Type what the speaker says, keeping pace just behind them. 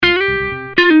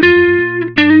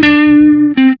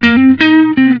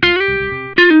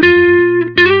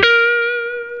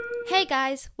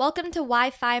Welcome to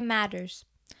Wi-Fi Matters.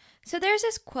 So there's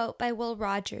this quote by Will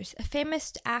Rogers, a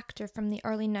famous actor from the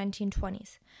early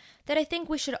 1920s, that I think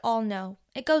we should all know.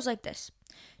 It goes like this.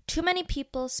 Too many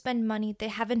people spend money they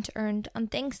haven't earned on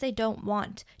things they don't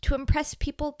want to impress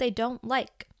people they don't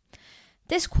like.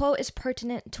 This quote is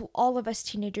pertinent to all of us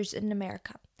teenagers in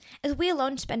America, as we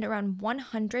alone spend around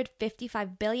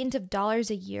 $155 billion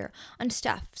a year on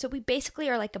stuff, so we basically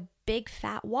are like a big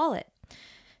fat wallet.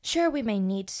 Sure, we may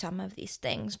need some of these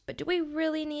things, but do we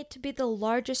really need to be the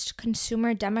largest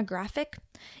consumer demographic?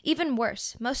 Even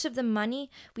worse, most of the money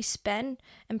we spend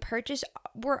and purchase,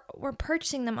 we're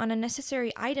purchasing them on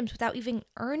unnecessary items without even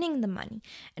earning the money.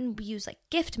 And we use like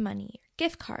gift money,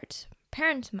 gift cards,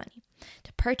 parents' money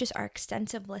to purchase our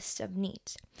extensive list of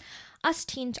needs. Us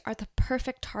teens are the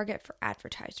perfect target for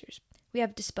advertisers. We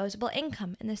have disposable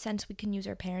income in the sense we can use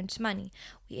our parents' money.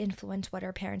 We influence what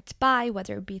our parents buy,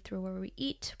 whether it be through where we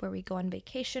eat, where we go on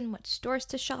vacation, what stores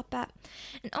to shop at.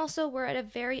 And also, we're at a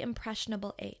very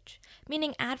impressionable age,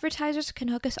 meaning advertisers can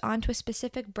hook us onto a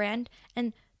specific brand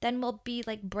and then we'll be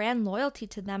like brand loyalty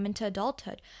to them into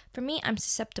adulthood. For me, I'm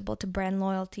susceptible to brand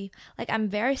loyalty. Like I'm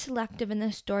very selective in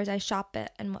the stores I shop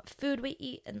at and what food we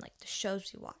eat and like the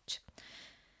shows we watch.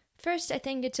 First, I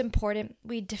think it's important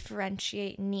we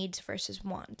differentiate needs versus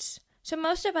wants. So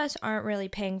most of us aren't really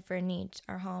paying for needs,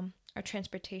 our home, our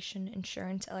transportation,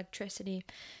 insurance, electricity,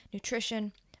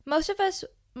 nutrition. Most of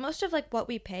what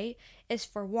we pay is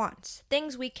for wants,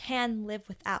 things we can live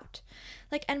without,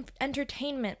 like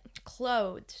entertainment,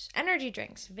 clothes, energy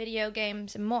drinks, video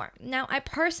games, and more. Now, I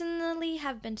personally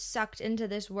have been sucked into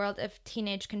this world of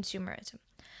teenage consumerism.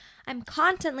 I'm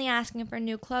constantly asking for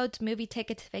new clothes, movie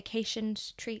tickets,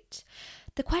 vacations, treats.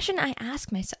 The question I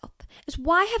ask myself is,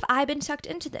 why have I been sucked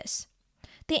into this?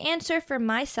 The answer for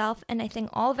myself, and I think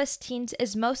all of us teens,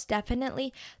 is most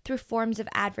definitely through forms of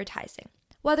advertising.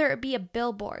 Whether it be a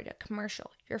billboard, a commercial,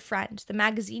 your friends, the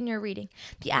magazine you're reading,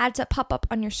 the ads that pop up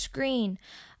on your screen,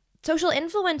 social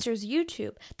influencers,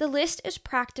 YouTube, the list is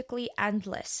practically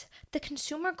endless. The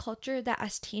consumer culture that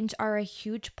us teens are a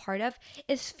huge part of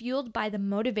is fueled by the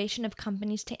motivation of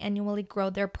companies to annually grow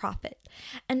their profit.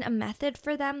 And a method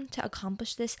for them to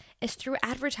accomplish this is through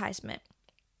advertisement.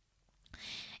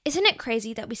 Isn't it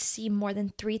crazy that we see more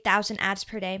than 3,000 ads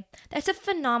per day? That's a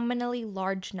phenomenally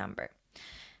large number.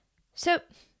 So,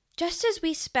 just as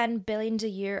we spend billions a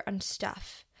year on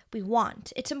stuff we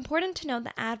want, it's important to know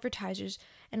that advertisers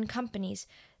and companies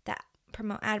that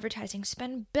promote advertising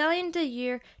spend billions a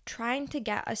year trying to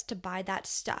get us to buy that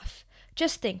stuff.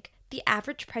 Just think, the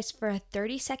average price for a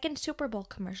 30-second Super Bowl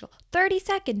commercial, 30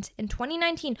 seconds in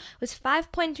 2019, was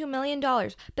 $5.2 million,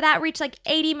 but that reached like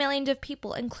 80 million of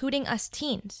people, including us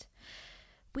teens.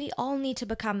 We all need to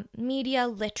become media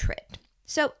literate.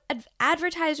 So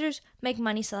advertisers make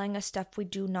money selling us stuff we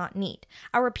do not need.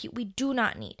 I repeat, we do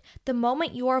not need. The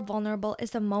moment you are vulnerable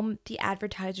is the moment the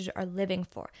advertisers are living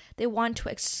for. They want to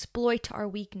exploit our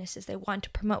weaknesses. They want to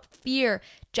promote fear,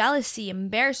 jealousy,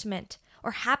 embarrassment,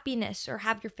 or happiness, or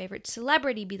have your favorite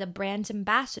celebrity be the brand's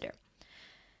ambassador.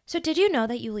 So did you know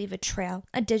that you leave a trail,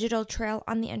 a digital trail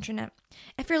on the internet?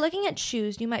 If you're looking at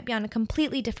shoes, you might be on a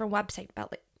completely different website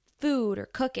about like food or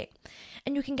cooking,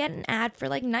 and you can get an ad for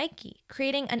like Nike,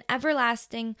 creating an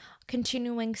everlasting,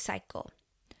 continuing cycle.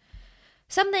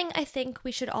 Something I think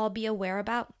we should all be aware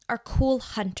about are cool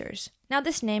hunters. Now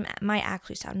this name might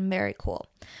actually sound very cool,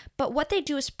 but what they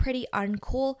do is pretty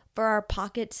uncool for our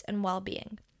pockets and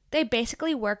well-being. They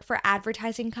basically work for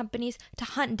advertising companies to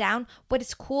hunt down what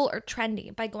is cool or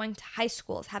trendy by going to high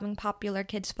schools, having popular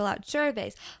kids fill out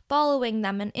surveys, following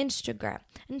them on Instagram,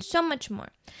 and so much more.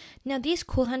 Now, these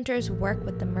cool hunters work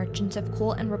with the merchants of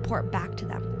cool and report back to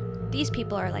them. These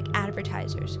people are like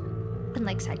advertisers and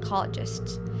like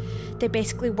psychologists. They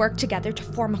basically work together to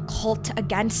form a cult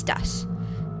against us.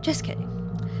 Just kidding.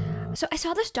 So I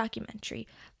saw this documentary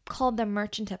called The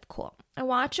Merchant of Cool. I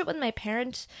watched it with my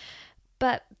parents,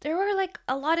 but there were like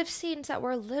a lot of scenes that were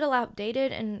a little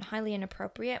outdated and highly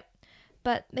inappropriate.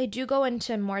 But they do go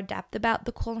into more depth about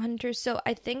the cool hunters. So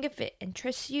I think if it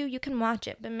interests you, you can watch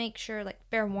it. But make sure, like,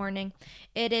 fair warning,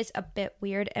 it is a bit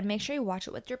weird. And make sure you watch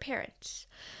it with your parents.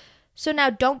 So now,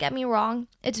 don't get me wrong.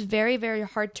 It's very, very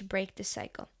hard to break this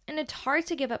cycle. And it's hard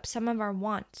to give up some of our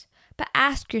wants. But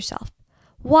ask yourself,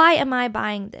 why am I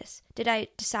buying this? Did I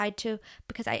decide to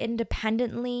because I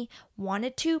independently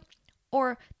wanted to?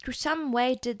 Or through some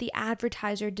way did the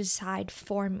advertiser decide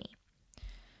for me?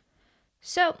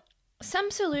 So,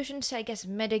 some solutions to, I guess,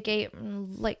 mitigate,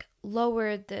 like,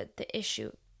 lower the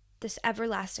issue, this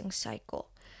everlasting cycle.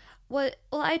 Well,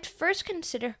 I'd first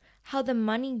consider how the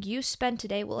money you spend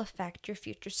today will affect your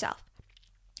future self.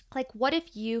 Like, what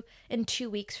if you, in 2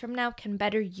 weeks from now, can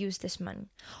better use this money?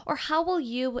 Or how will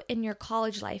you in your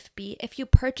college life be if you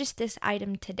purchase this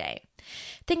item today?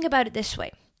 Think about it this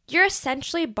way. You're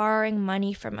essentially borrowing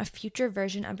money from a future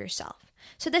version of yourself.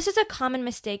 So this is a common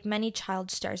mistake many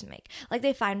child stars make. Like,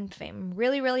 they find fame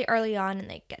really, really early on, and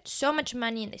they get so much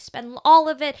money, and they spend all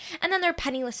of it, and then they're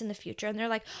penniless in the future, and they're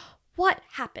like, what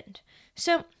happened?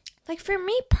 So, like, for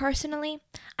me personally,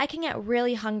 I can get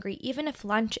really hungry even if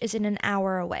lunch isn't an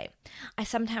hour away. I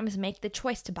sometimes make the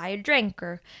choice to buy a drink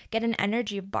or get an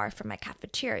energy bar from my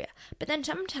cafeteria. But then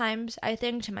sometimes I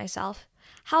think to myself,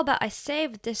 how about I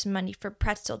save this money for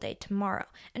pretzel day tomorrow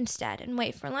instead and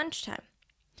wait for lunchtime?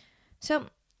 So,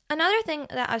 another thing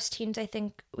that us teens I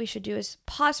think we should do is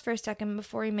pause for a second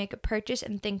before we make a purchase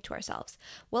and think to ourselves,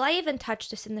 will I even touch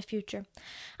this in the future?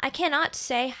 I cannot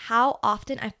say how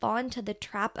often I fall into the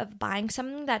trap of buying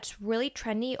something that's really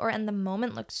trendy or in the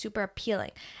moment looks super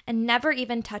appealing and never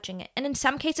even touching it, and in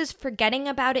some cases forgetting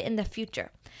about it in the future.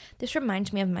 This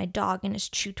reminds me of my dog and his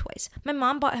chew toys. My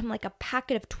mom bought him like a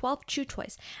packet of 12 chew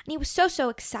toys, and he was so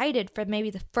excited for maybe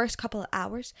the first couple of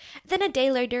hours. Then a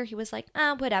day later, he was like,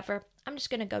 whatever. I'm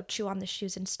just going to go chew on the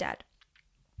shoes instead.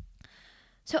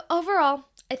 So overall,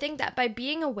 I think that by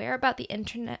being aware about the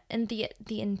internet and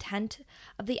the intent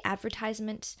of the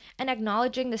advertisements and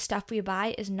acknowledging the stuff we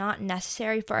buy is not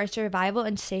necessary for our survival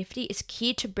and safety is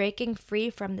key to breaking free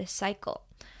from this cycle.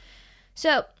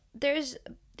 So there's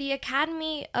the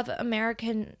Academy of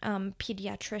American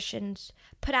Pediatricians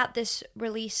put out this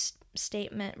release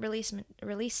statement,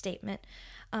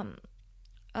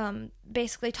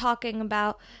 basically talking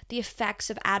about the effects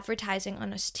of advertising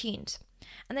on us teens.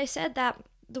 And they said that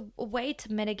the way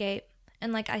to mitigate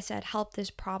and, like I said, help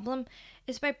this problem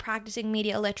is by practicing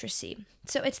media literacy.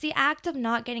 So it's the act of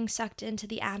not getting sucked into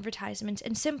the advertisements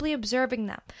and simply observing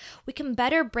them. We can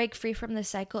better break free from this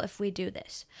cycle if we do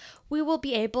this. We will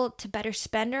be able to better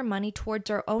spend our money towards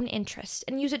our own interests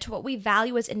and use it to what we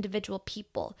value as individual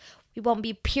people. We won't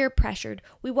be peer pressured.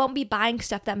 We won't be buying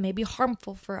stuff that may be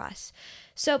harmful for us.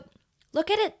 So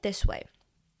look at it this way.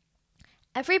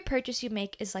 Every purchase you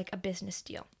make is like a business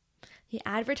deal. The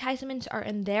advertisements are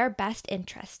in their best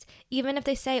interest, even if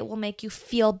they say it will make you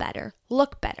feel better,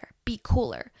 look better, be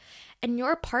cooler. And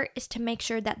your part is to make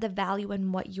sure that the value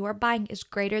in what you're buying is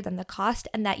greater than the cost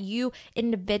and that you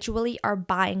individually are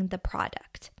buying the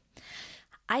product.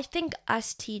 I think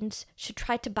us teens should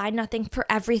try to buy nothing for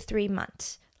every 3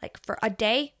 months. Like for a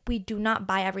day, we do not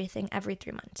buy everything every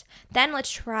 3 months. Then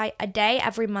let's try a day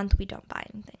every month we don't buy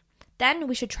anything. Then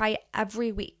we should try it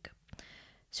every week.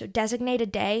 So designate a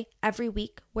day every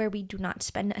week where we do not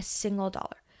spend a single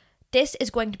dollar. This is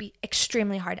going to be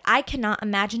extremely hard. I cannot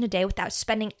imagine a day without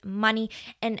spending money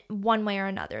in one way or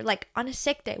another. Like on a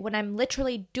sick day, when I'm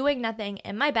literally doing nothing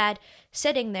in my bed,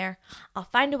 sitting there, I'll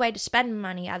find a way to spend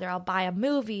money. Either I'll buy a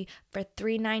movie for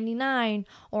 $3.99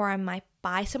 or I might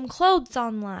buy some clothes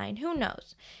online. Who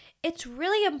knows? It's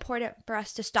really important for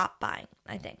us to stop buying,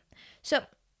 I think. So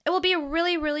it will be a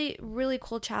really, really, really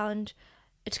cool challenge.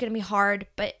 It's going to be hard,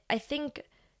 but I think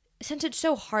since it's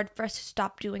so hard for us to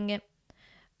stop doing it,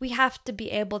 we have to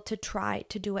be able to try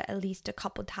to do it at least a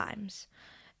couple times.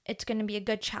 It's going to be a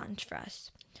good challenge for us.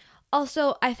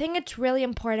 Also, I think it's really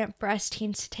important for us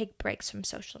teens to take breaks from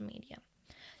social media.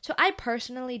 So I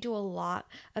personally do a lot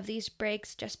of these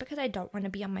breaks just because I don't want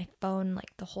to be on my phone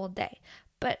like the whole day.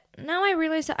 But now I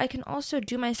realize that I can also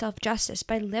do myself justice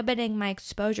by limiting my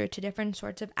exposure to different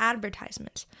sorts of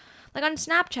advertisements. Like on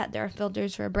Snapchat, there are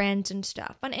filters for brands and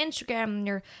stuff. On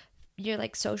Instagram, you're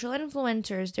like social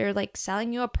influencers. They're like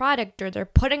selling you a product or they're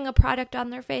putting a product on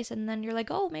their face and then you're like,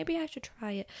 oh, maybe I should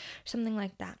try it. Something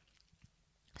like that.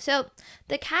 So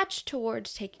the catch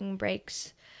towards taking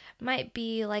breaks might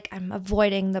be like I'm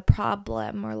avoiding the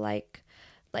problem or like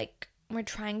we're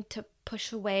trying to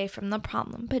push away from the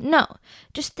problem. But no,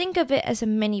 just think of it as a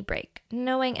mini break,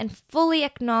 knowing and fully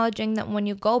acknowledging that when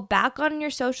you go back on your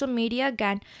social media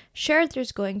again, sure,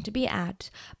 there's going to be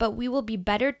ads, but we will be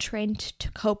better trained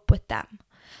to cope with them.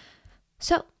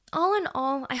 So all in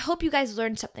all, I hope you guys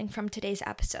learned something from today's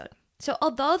episode. So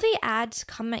although the ads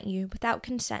come at you without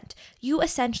consent, you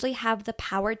essentially have the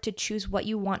power to choose what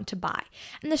you want to buy.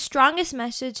 And the strongest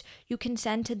message you can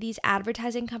send to these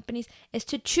advertising companies is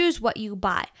to choose what you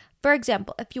buy. For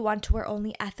example, if you want to wear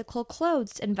only ethical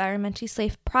clothes, environmentally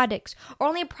safe products, or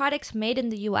only products made in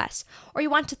the US, or you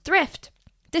want to thrift,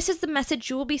 this is the message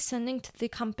you will be sending to the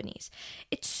companies.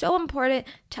 It's so important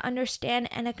to understand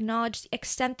and acknowledge the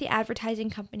extent the advertising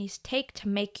companies take to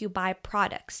make you buy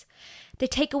products. They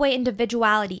take away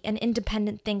individuality and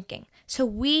independent thinking, so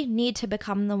we need to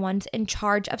become the ones in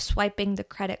charge of swiping the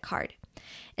credit card.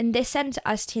 In this sense,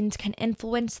 us teens can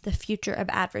influence the future of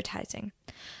advertising.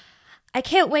 I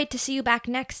can't wait to see you back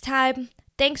next time.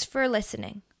 Thanks for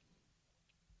listening.